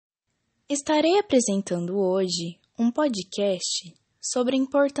Estarei apresentando hoje um podcast sobre a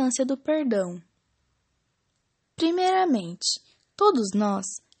importância do perdão. Primeiramente, todos nós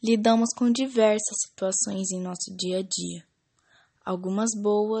lidamos com diversas situações em nosso dia a dia. Algumas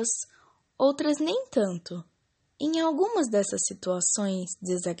boas, outras nem tanto. Em algumas dessas situações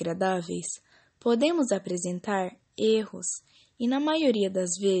desagradáveis, podemos apresentar erros e, na maioria das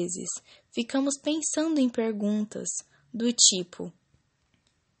vezes, ficamos pensando em perguntas do tipo: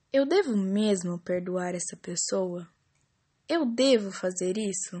 eu devo mesmo perdoar essa pessoa? Eu devo fazer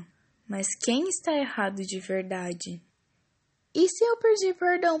isso? Mas quem está errado de verdade? E se eu pedir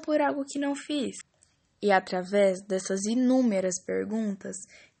perdão por algo que não fiz? E através dessas inúmeras perguntas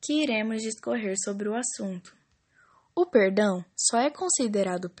que iremos discorrer sobre o assunto. O perdão só é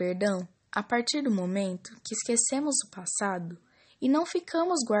considerado perdão a partir do momento que esquecemos o passado e não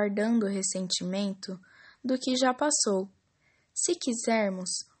ficamos guardando o ressentimento do que já passou. Se quisermos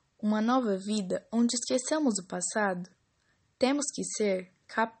uma nova vida onde esqueçamos o passado, temos que ser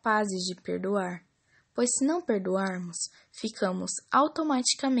capazes de perdoar, pois se não perdoarmos, ficamos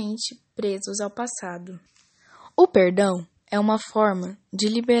automaticamente presos ao passado. O perdão é uma forma de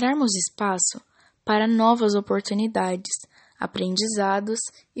liberarmos espaço para novas oportunidades, aprendizados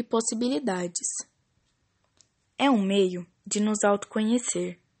e possibilidades. É um meio de nos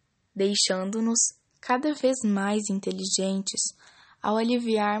autoconhecer, deixando-nos cada vez mais inteligentes ao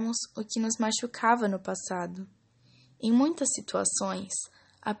aliviarmos o que nos machucava no passado. Em muitas situações,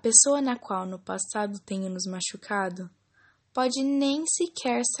 a pessoa na qual no passado tenha nos machucado pode nem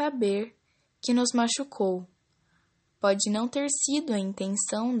sequer saber que nos machucou. Pode não ter sido a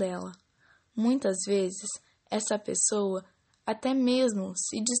intenção dela. Muitas vezes, essa pessoa até mesmo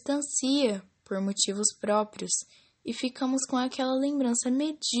se distancia por motivos próprios e ficamos com aquela lembrança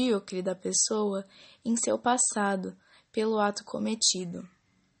medíocre da pessoa em seu passado pelo ato cometido.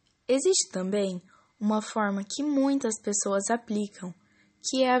 Existe também uma forma que muitas pessoas aplicam,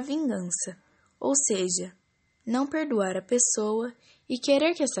 que é a vingança, ou seja, não perdoar a pessoa e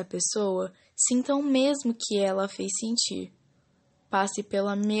querer que essa pessoa sinta o mesmo que ela a fez sentir, passe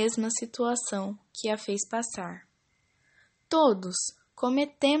pela mesma situação que a fez passar. Todos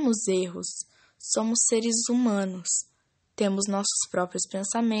cometemos erros, somos seres humanos, temos nossos próprios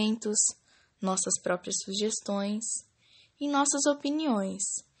pensamentos, nossas próprias sugestões e nossas opiniões.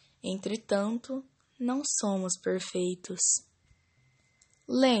 Entretanto, não somos perfeitos.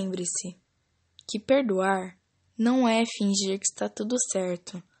 Lembre-se que perdoar não é fingir que está tudo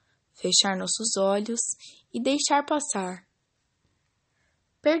certo, fechar nossos olhos e deixar passar.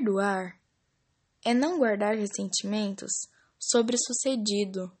 Perdoar é não guardar ressentimentos sobre o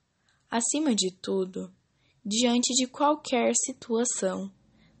sucedido. Acima de tudo, diante de qualquer situação,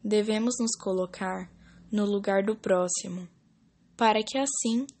 devemos nos colocar no lugar do próximo, para que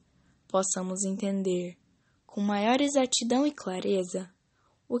assim possamos entender com maior exatidão e clareza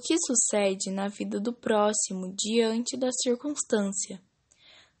o que sucede na vida do próximo diante da circunstância.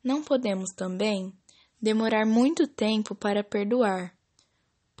 Não podemos também demorar muito tempo para perdoar,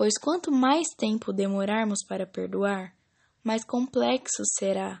 pois quanto mais tempo demorarmos para perdoar, mais complexo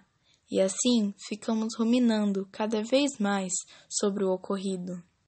será, e assim ficamos ruminando cada vez mais sobre o ocorrido.